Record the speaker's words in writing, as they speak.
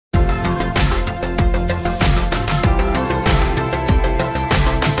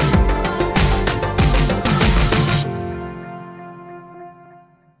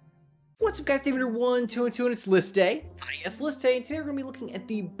up guys, David here, 1, 2, and 2, and it's list day. Yes, list day, and today we're going to be looking at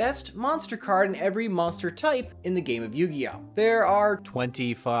the best monster card in every monster type in the game of Yu-Gi-Oh! There are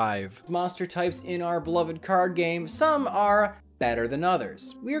 25 monster types in our beloved card game. Some are better than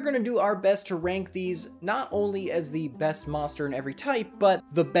others. We are going to do our best to rank these not only as the best monster in every type, but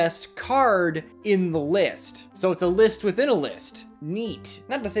the best card in the list. So it's a list within a list. Neat.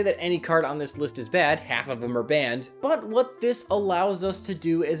 Not to say that any card on this list is bad, half of them are banned, but what this allows us to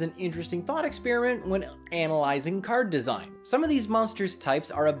do is an interesting thought experiment when analyzing card design. Some of these monsters'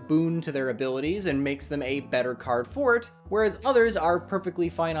 types are a boon to their abilities and makes them a better card for it, whereas others are perfectly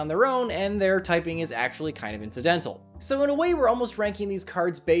fine on their own and their typing is actually kind of incidental. So in a way, we're almost ranking these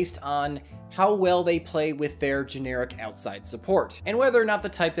cards based on how well they play with their generic outside support, and whether or not the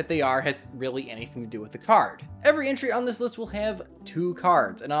type that they are has really anything to do with the card. Every entry on this list will have 2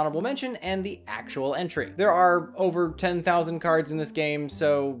 cards, an honorable mention and the actual entry. There are over 10,000 cards in this game,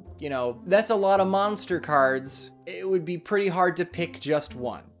 so, you know, that's a lot of monster cards. It would be pretty hard to pick just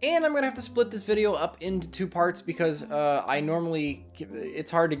one. And I'm gonna have to split this video up into 2 parts because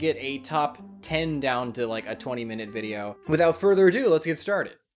it's hard to get a top 10 down to like a 20-minute video. Without further ado, let's get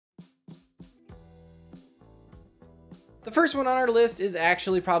started. The first one on our list is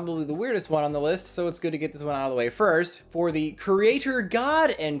actually probably the weirdest one on the list, so it's good to get this one out of the way first. For the Creator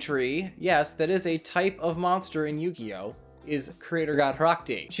God entry, yes, that is a type of monster in Yu-Gi-Oh!, is Creator God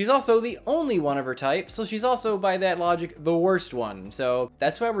Rakti. She's also the only one of her type, so she's also, by that logic, the worst one. So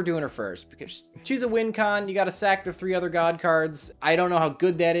that's why we're doing her first, because she's a win con. You gotta sack the 3 other God cards. I don't know how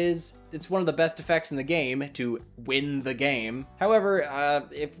good that is. It's one of the best effects in the game to win the game. However,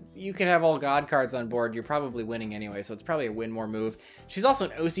 if you can have all God cards on board, you're probably winning anyway, so it's probably a win more move. She's also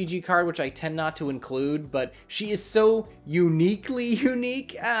an OCG card, which I tend not to include, but she is so uniquely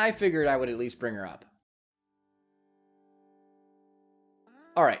unique, I figured I would at least bring her up.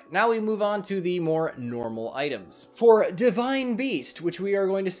 Alright, now we move on to the more normal items. For Divine Beast, which we are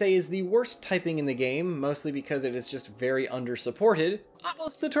going to say is the worst typing in the game, mostly because it is just very under-supported,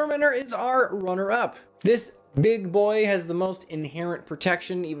 Obelisk the Tormentor is our runner-up. This big boy has the most inherent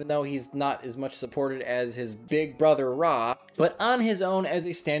protection, even though he's not as much supported as his big brother Ra, but on his own as a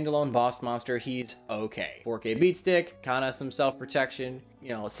standalone boss monster, he's okay. 4K beatstick, kinda has some self-protection, you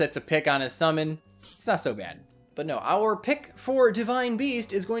know, sets a pick on his summon, it's not so bad. But no, our pick for Divine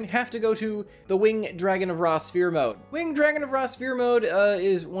Beast is going to have to go to the Winged Dragon of Ra Sphere mode. Winged Dragon of Ra Sphere mode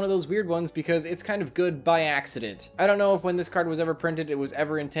is one of those weird ones because it's kind of good by accident. I don't know if when this card was ever printed, it was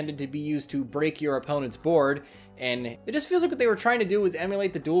ever intended to be used to break your opponent's board, and it just feels like what they were trying to do was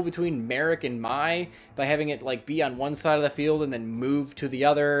emulate the duel between Merrick and Mai by having it like be on one side of the field and then move to the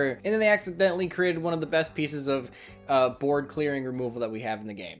other, and then they accidentally created one of the best pieces of board clearing removal that we have in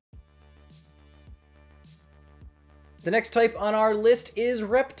the game. The next type on our list is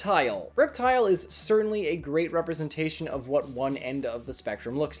Reptile. Reptile is certainly a great representation of what one end of the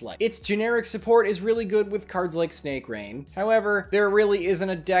spectrum looks like. Its generic support is really good with cards like Snake Rain. However, there really isn't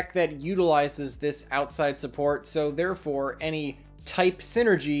a deck that utilizes this outside support, so therefore any type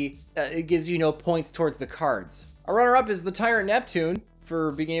synergy it gives you no points towards the cards. Our runner-up is the Tyrant Neptune,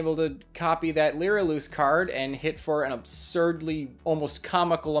 for being able to copy that Lyraloose card and hit for an absurdly, almost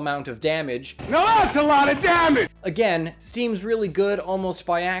comical amount of damage. Now that's a lot of damage! Again, seems really good almost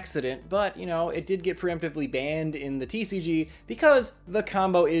by accident, but, you know, it did get preemptively banned in the TCG because the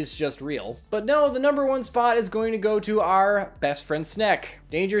combo is just real. But no, the #1 spot is going to go to our best friend Snek.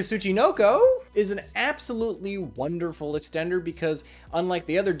 Danger Tsuchinoko is an absolutely wonderful extender because, unlike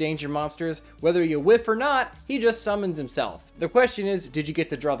the other danger monsters, whether you whiff or not, he just summons himself. The question is, did you get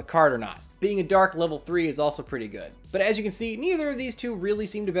to draw the card or not? Being a dark level 3 is also pretty good. But as you can see, neither of these two really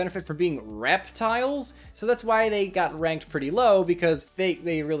seem to benefit from being reptiles, so that's why they got ranked pretty low, because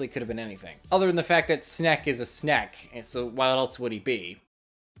they really could have been anything. Other than the fact that Snek is a Snek, and so what else would he be?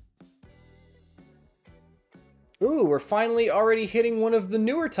 Ooh, we're finally already hitting one of the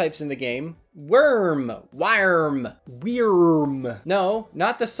newer types in the game. Wyrm. Wyrm. No,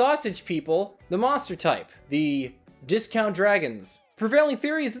 not the sausage people, the monster type, the discount dragons. Prevailing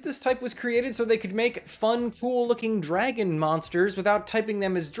theory is that this type was created so they could make fun, cool-looking dragon monsters without typing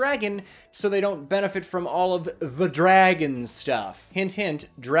them as dragon, so they don't benefit from all of the dragon stuff. Hint, hint,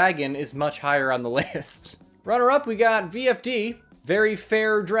 dragon is much higher on the list. Runner-up, we got VFD, Very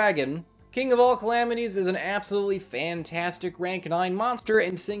Fair Dragon. King of All Calamities is an absolutely fantastic rank 9 monster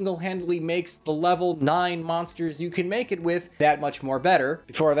and single-handedly makes the level 9 monsters you can make it with that much more better.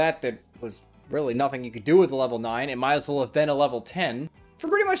 Before that, there was really nothing you could do with a level 9. It might as well have been a level 10. For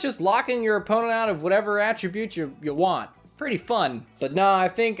pretty much just locking your opponent out of whatever attribute you want. Pretty fun. But nah, I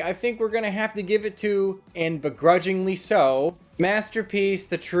think we're gonna have to give it to, and begrudgingly so, Masterpiece,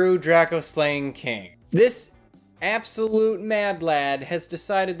 the true Draco-slaying king. This absolute mad lad has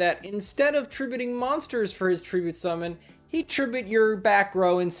decided that instead of tributing monsters for his tribute summon, he'd tribute your back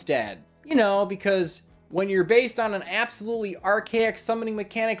row instead. You know, because when you're based on an absolutely archaic summoning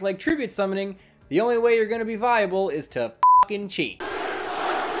mechanic like tribute summoning, the only way you're gonna be viable is to fucking cheat.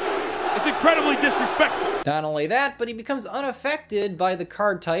 It's incredibly disrespectful. Not only that, but he becomes unaffected by the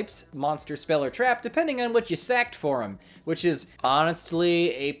card types, monster, spell, or trap, depending on what you sacked for him, which is honestly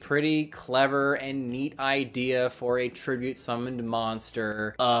a pretty clever and neat idea for a tribute summoned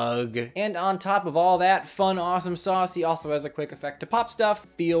monster. Ugh. And on top of all that fun, awesome sauce, he also has a quick effect to pop stuff.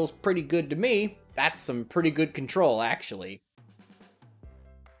 Feels pretty good to me. That's some pretty good control, actually.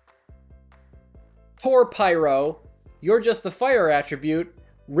 Poor Pyro, you're just the fire attribute,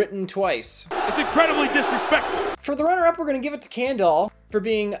 written twice. It's incredibly disrespectful. For the runner-up, we're gonna give it to Candle for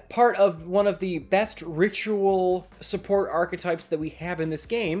being part of one of the best ritual support archetypes that we have in this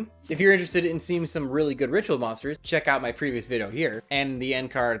game. If you're interested in seeing some really good ritual monsters, check out my previous video here and the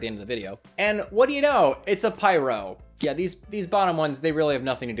end card at the end of the video. And what do you know? It's a Pyro. Yeah, these bottom ones, they really have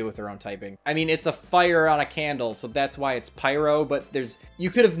nothing to do with their own typing. I mean, it's a fire on a candle, so that's why it's Pyro, but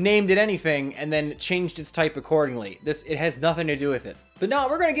you could have named it anything and then changed its type accordingly. It has nothing to do with it. But no,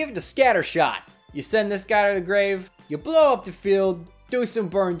 we're gonna give it to Scattershot. You send this guy to the grave, you blow up the field, do some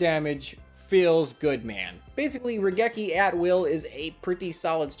burn damage, feels good, man. Basically, Regeki at will is a pretty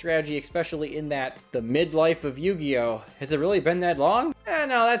solid strategy, especially in that the midlife of Yu-Gi-Oh! Has it really been that long?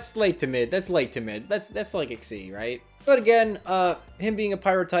 No, that's late to mid. That's late to mid. That's like XC, right? But again, him being a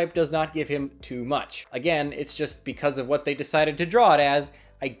Pyro type does not give him too much. Again, it's just because of what they decided to draw it as.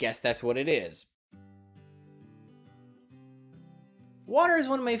 I guess that's what it is. Water is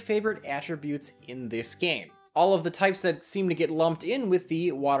one of my favorite attributes in this game. All of the types that seem to get lumped in with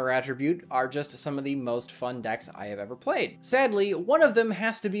the water attribute are just some of the most fun decks I have ever played. Sadly, one of them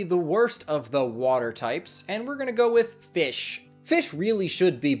has to be the worst of the water types, and we're gonna go with fish. Fish really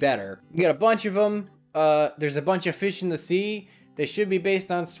should be better. We got a bunch of them. There's a bunch of fish in the sea. They should be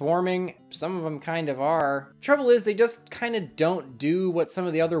based on swarming. Some of them kind of are. Trouble is, they just kind of don't do what some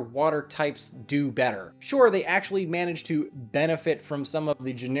of the other water types do better. Sure, they actually manage to benefit from some of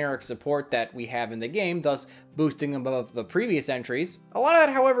the generic support that we have in the game, thus boosting them above the previous entries. A lot of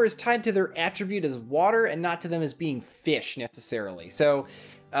that, however, is tied to their attribute as water and not to them as being fish necessarily. So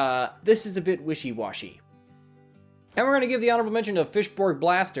this is a bit wishy-washy. And we're gonna give the honorable mention to Fishborg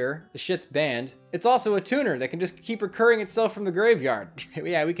Blaster. The shit's banned. It's also a tuner that can just keep recurring itself from the graveyard.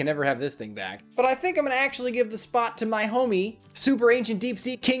 Yeah, we can never have this thing back. But I think I'm gonna actually give the spot to my homie, Super Ancient Deep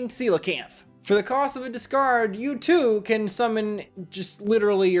Sea King Coelacanth. For the cost of a discard, you too can summon just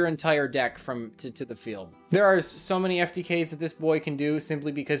literally your entire deck to the field. There are so many FTKs that this boy can do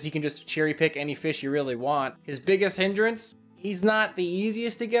simply because he can just cherry pick any fish you really want. His biggest hindrance, he's not the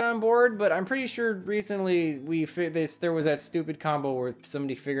easiest to get on board, but I'm pretty sure recently there was that stupid combo where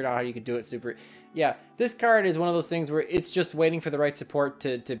somebody figured out how you could do it super. Yeah, this card is one of those things where it's just waiting for the right support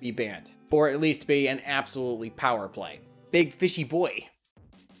to be banned, or at least be an absolutely power play. Big fishy boy.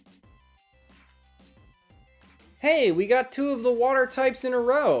 Hey, we got two of the water types in a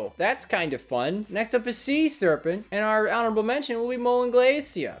row. That's kind of fun. Next up is Sea Serpent, and our honorable mention will be Molin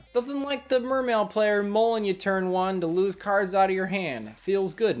Glacia. Nothing like the Mermail player mulling you turn one to lose cards out of your hand.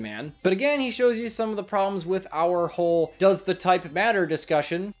 Feels good, man. But again, he shows you some of the problems with our whole does the type matter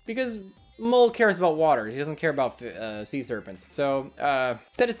discussion, because Mole cares about water. He doesn't care about sea serpents. So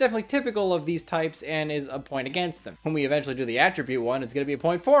that is definitely typical of these types and is a point against them. When we eventually do the attribute one, it's going to be a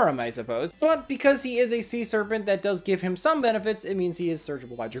point for him, I suppose. But because he is a sea serpent that does give him some benefits, it means he is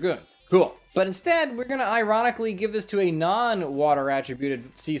searchable by Dragoons. Cool. But instead, we're going to ironically give this to a non-water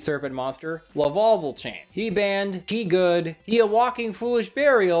attributed sea serpent monster, Lavolval Chain. He banned, he good, he a walking foolish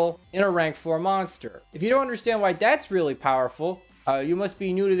burial in a rank 4 monster. If you don't understand why that's really powerful, you must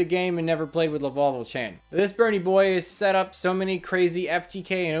be new to the game and never played with Lavolval Chain. This Bernie boy has set up so many crazy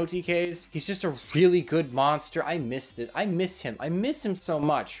FTK and OTKs. He's just a really good monster. I miss this. I miss him. I miss him so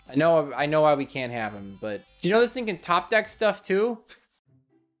much. I know why we can't have him, but do you know this thing can top deck stuff too?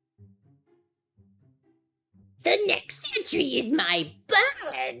 The next entry is my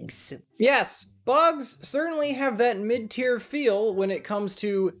bugs. Yes, bugs certainly have that mid-tier feel when it comes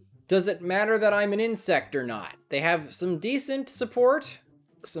to does it matter that I'm an insect or not? They have some decent support,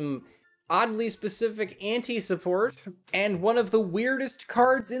 some oddly specific anti-support, and one of the weirdest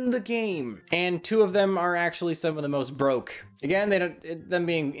cards in the game. And two of them are actually some of the most broke. Again, them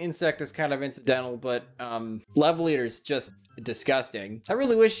being insect is kind of incidental, but Level Eater's just disgusting. I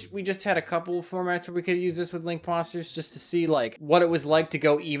really wish we just had a couple formats where we could use this with Link Monsters just to see like what it was like to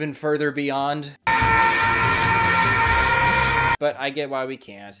go even further beyond. but I get why we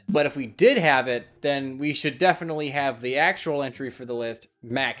can't. But if we did have it, then we should definitely have the actual entry for the list,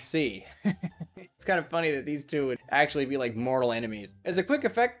 Max C. It's kind of funny that these two would actually be like mortal enemies. As a quick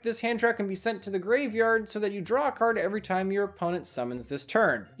effect, this hand trap can be sent to the graveyard so that you draw a card every time your opponent summons this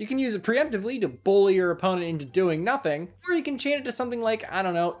turn. You can use it preemptively to bully your opponent into doing nothing, or you can chain it to something like, I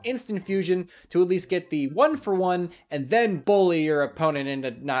don't know, instant fusion to at least get the 1-for-1 and then bully your opponent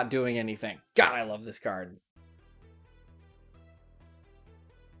into not doing anything. God, I love this card.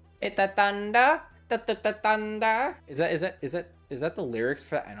 Thunder. Is that the lyrics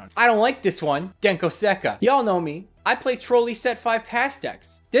for that? I don't like this one. Denko Seka. Y'all know me. I play trolley set 5 pass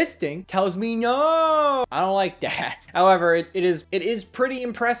decks. This thing tells me no. I don't like that. However, it is pretty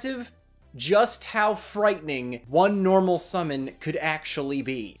impressive just how frightening one normal summon could actually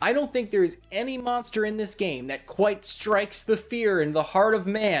be. I don't think there's any monster in this game that quite strikes the fear in the heart of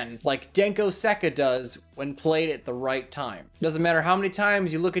man like Denko Seka does when played at the right time. Doesn't matter how many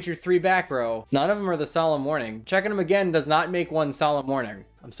times you look at your 3 back row, none of them are the Solemn Warning. Checking them again does not make one Solemn Warning.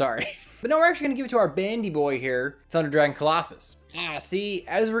 I'm sorry. But no, we're actually gonna give it to our bandy boy here, Thunder Dragon Colossus. See,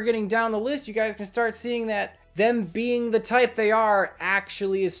 as we're getting down the list, you guys can start seeing that them being the type they are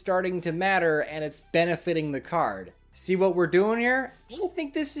actually is starting to matter, and it's benefiting the card. See what we're doing here? I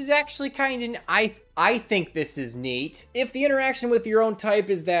think this is actually kind of, I think this is neat. If the interaction with your own type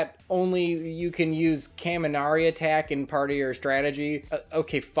is that only you can use Kaminari attack in part of your strategy,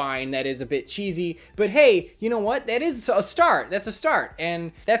 okay, fine, that is a bit cheesy, but hey, you know what? That is a start. That's a start,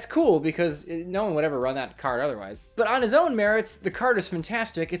 and that's cool because no one would ever run that card otherwise. But on his own merits, the card is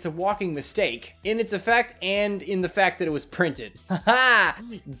fantastic. It's a walking mistake in its effect and in the fact that it was printed. Haha!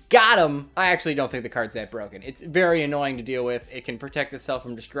 Got him! I actually don't think the card's that broken. It's very annoying to deal with. It can protect itself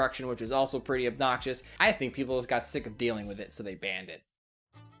from destruction, which is also pretty obnoxious. I think people just got sick of dealing with it, so they banned it.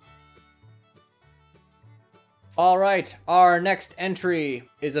 All right, our next entry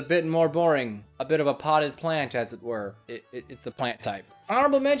is a bit more boring. A bit of a potted plant, as it were. It's the plant type.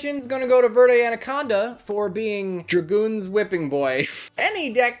 Honorable mention's gonna go to Verde Anaconda for being Dragoon's whipping boy.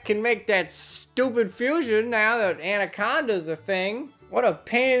 Any deck can make that stupid fusion now that Anaconda's a thing. What a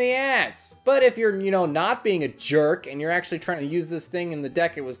pain in the ass. But if you're, you know, not being a jerk and you're actually trying to use this thing in the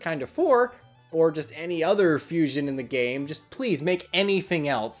deck it was kind of for, or just any other fusion in the game, just please make anything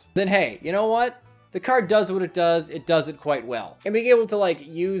else, then hey, you know what? The card does what it does it quite well. And being able to like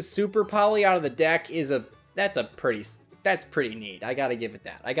use Super Poly out of the deck is that's pretty neat. I gotta give it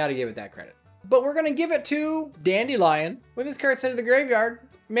that. I gotta give it that credit. But we're gonna give it to Dandelion. With this card sent to the graveyard,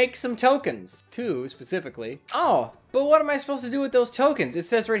 make some tokens. 2 specifically. Oh, but what am I supposed to do with those tokens? It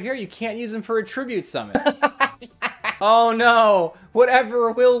says right here you can't use them for a tribute summon. Oh no,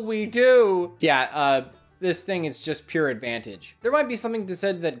 whatever will we do? Yeah, this thing is just pure advantage. There might be something that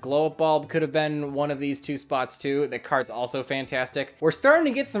said that Glow Up Bulb could have been one of these 2 spots too. The card's also fantastic. We're starting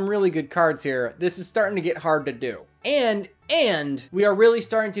to get some really good cards here. This is starting to get hard to do. And we are really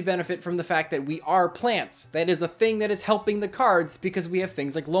starting to benefit from the fact that we are plants. That is a thing that is helping the cards because we have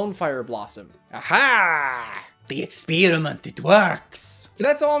things like Lone Fire Blossom. Aha! The experiment, it works. So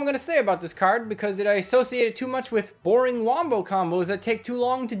that's all I'm gonna say about this card because I associate it too much with boring wombo combos that take too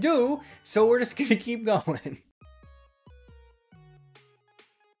long to do, so we're just gonna keep going.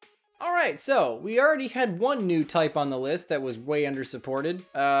 Alright, so we already had one new type on the list that was way undersupported.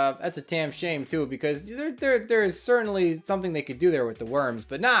 That's a damn shame too because there is certainly something they could do there with the Wyrms,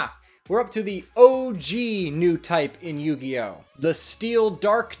 but nah. We're up to the OG new type in Yu-Gi-Oh! The Steel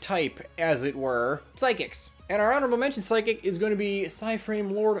Dark type, as it were, Psychics. And our honorable mention Psychic is going to be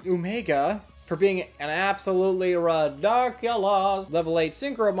Psyframe Lord Omega for being an absolutely ridiculous level 8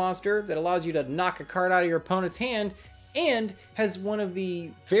 synchro monster that allows you to knock a card out of your opponent's hand and has one of the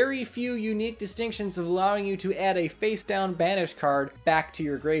very few unique distinctions of allowing you to add a face-down banish card back to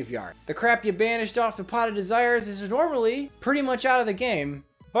your graveyard. The crap you banished off the Pot of Desires is normally pretty much out of the game,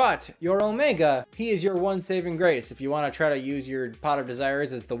 but your Omega, he is your one saving grace if you want to try to use your Pot of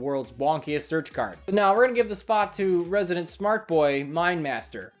Desires as the world's wonkiest search card. But now we're going to give the spot to Resident Smart Boy, Mind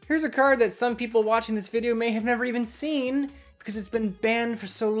Master. Here's a card that some people watching this video may have never even seen because it's been banned for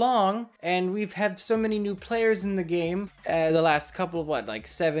so long, and we've had so many new players in the game the last couple of, what, like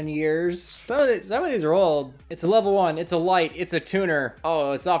 7 years? Some of these are old. It's a level 1, it's a light, it's a tuner.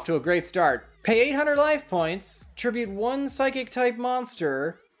 Oh, it's off to a great start. Pay 800 life points, tribute 1 psychic type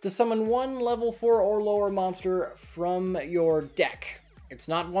monster to summon 1 level 4 or lower monster from your deck. It's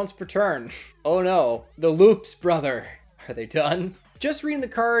not once per turn. Oh no, the loops, brother. Are they done? Just reading the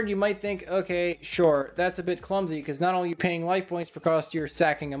card, you might think, okay, sure, that's a bit clumsy because not only are you paying life points because you're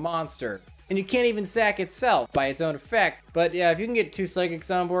sacking a monster, and you can't even sack itself by its own effect, but yeah, if you can get 2 psychics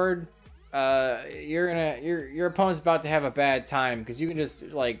on board, your opponent's about to have a bad time because you can just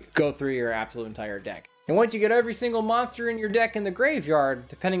like go through your absolute entire deck. And once you get every single monster in your deck in the graveyard,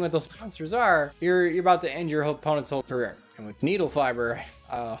 depending what those monsters are, you're about to end your opponent's whole career. And with Needle Fiber,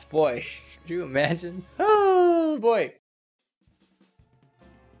 oh boy, could you imagine? Oh boy.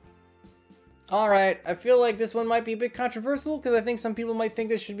 All right, I feel like this one might be a bit controversial because I think some people might think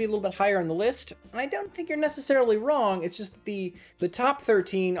this should be a little bit higher on the list. And I don't think you're necessarily wrong. It's just the top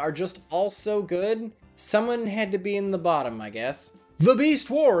 13 are just all so good. Someone had to be in the bottom, I guess. The Beast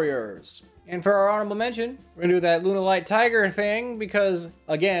Warriors. And for our honorable mention, we're gonna do that Lunalight Tiger thing because,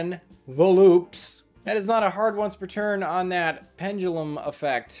 again, the loops. That is not a hard once per turn on that pendulum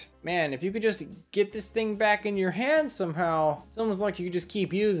effect. Man, if you could just get this thing back in your hand somehow, it's almost like you could just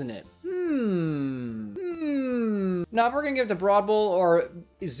keep using it. Now we're gonna give it to Broad Bull or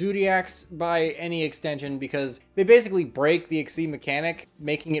Zodiacs by any extension because they basically break the Exceed mechanic,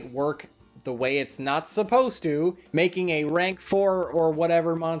 making it work the way it's not supposed to, making a rank 4 or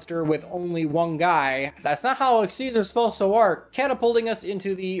whatever monster with only one guy. That's not how Exceeds are supposed to work. Catapulting us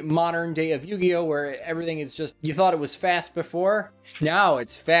into the modern day of Yu-Gi-Oh! Where everything is just, you thought it was fast before? Now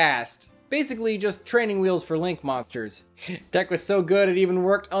it's fast. Basically just training wheels for Link monsters. Deck was so good it even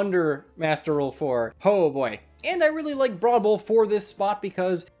worked under Master Rule 4. Oh boy. And I really like Broad Bull for this spot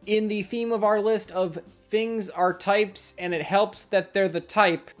because in the theme of our list of things are types and it helps that they're the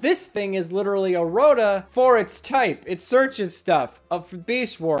type, this thing is literally a Rhoda for its type. It searches stuff of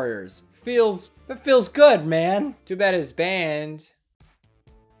Beast Warriors. It feels good, man. Too bad it's banned.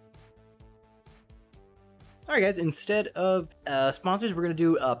 Alright guys, instead of sponsors, we're gonna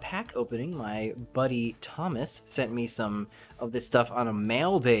do a pack opening. My buddy Thomas sent me some of this stuff on a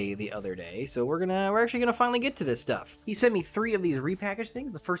mail day the other day, so we're actually gonna finally get to this stuff. He sent me 3 of these repackaged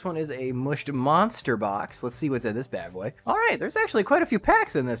things. The first one is a mushed monster box. Let's see what's in this bad boy. Alright, there's actually quite a few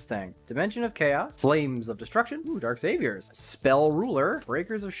packs in this thing. Dimension of Chaos, Flames of Destruction, ooh, Dark Saviors, Spell Ruler,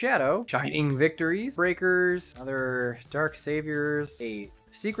 Breakers of Shadow, Shining Victories, Breakers, another Dark Saviors, a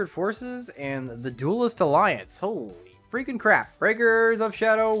Secret Forces, and the Duelist Alliance. Holy freaking crap. Breakers of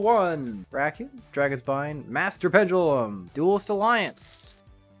Shadow 1. Bracket, Dragon's Bind, Master Pendulum, Duelist Alliance.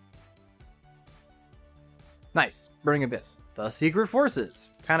 Nice. Burning Abyss. The Secret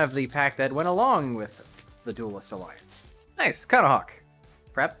Forces. Kind of the pack that went along with the Duelist Alliance. Nice. Kanahawk.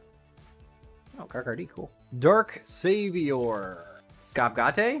 Prep. Oh, Karkardi, cool. Dark Savior.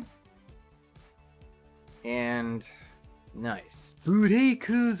 Skopgate. And nice.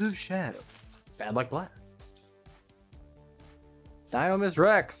 Bootacres of Shadow. Bad Luck Blast. Dynamis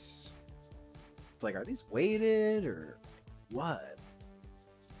Rex. It's like, are these weighted or what?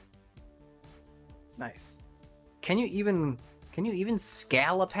 Nice. Can you even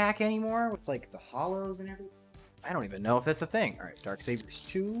scale a pack anymore with like the hollows and everything? I don't even know if that's a thing. All right, Dark Saviors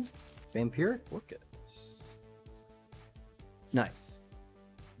 2. Vampiric Orcus. Nice.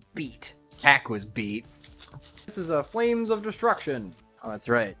 Beat. Pack was beat. This is a Flames of Destruction. Oh, that's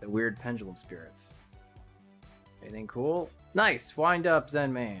right. The weird pendulum spirits. Anything cool? Nice. Wind up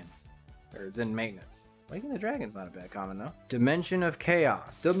Zen Mans. Or Zen Maintenance. Waking the Dragon's not a bad common though. Dimension of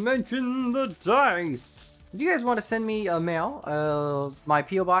Chaos. Dimension the Dice. If you guys want to send me a mail, my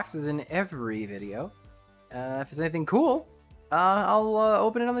P.O. box is in every video. If it's anything cool, I'll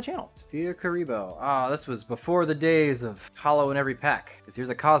open it on the channel. Sphere Karibo. Ah, this was before the days of hollow in every pack. Because here's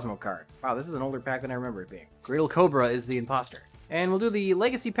a Cosmo card. Wow, this is an older pack than I remember it being. Greedle Cobra is the imposter. And we'll do the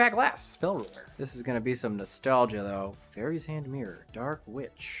Legacy pack last. Spell Ruler. This is going to be some nostalgia though. Fairy's Hand Mirror. Dark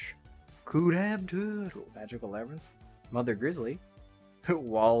Witch. Kudab Turtle. Magical Labyrinth. Mother Grizzly.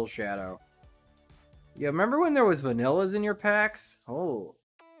 Wall Shadow. Yeah, remember when there was vanillas in your packs? Oh.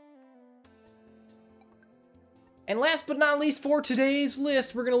 And last but not least for today's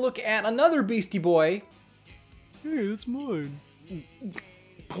list, we're going to look at another Beastie Boy. Hey, that's mine.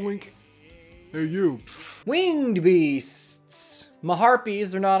 Poink. Hey, you. Winged Beasts.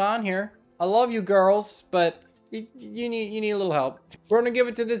 Maharpies are not on here. I love you girls, but you need a little help. We're going to give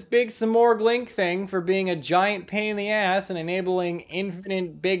it to this big Samorg Link thing for being a giant pain in the ass and enabling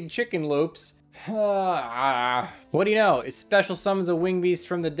infinite big chicken loops. What do you know? It special summons a wing beast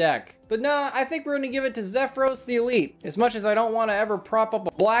from the deck. But nah, I think we're gonna give it to Zephyros the Elite. As much as I don't want to ever prop up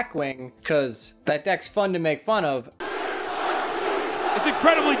a Blackwing, because that deck's fun to make fun of. It's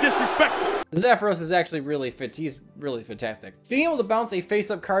incredibly disrespectful. Zephyros is actually he's really fantastic. Being able to bounce a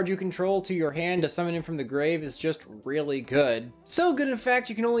face-up card you control to your hand to summon him from the grave is just really good. So good in fact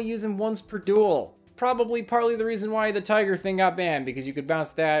you can only use him once per duel. Probably partly the reason why the Tiger thing got banned, because you could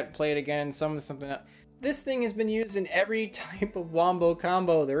bounce that, play it again, summon something else. This thing has been used in every type of wombo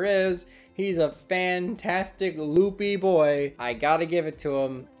combo there is. He's a fantastic loopy boy. I gotta give it to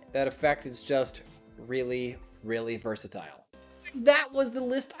him. That effect is just really, really versatile. That was the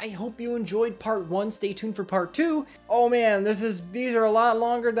list. I hope you enjoyed part 1. Stay tuned for part 2. Oh man, these are a lot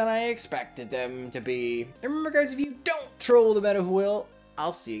longer than I expected them to be. And remember guys, if you don't troll the meta wheel,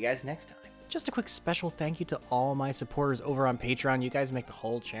 I'll see you guys next time. Just a quick special thank you to all my supporters over on Patreon. You guys make the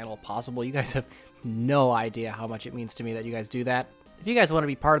whole channel possible. You guys have no idea how much it means to me that you guys do that. If you guys want to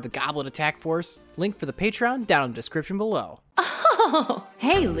be part of the Goblin Attack Force, link for the Patreon down in the description below. Oh,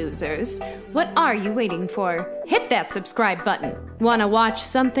 hey losers. What are you waiting for? Hit that subscribe button. Wanna watch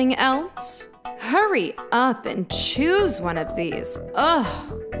something else? Hurry up and choose one of these.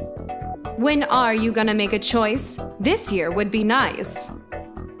 Ugh. When are you gonna make a choice? This year would be nice.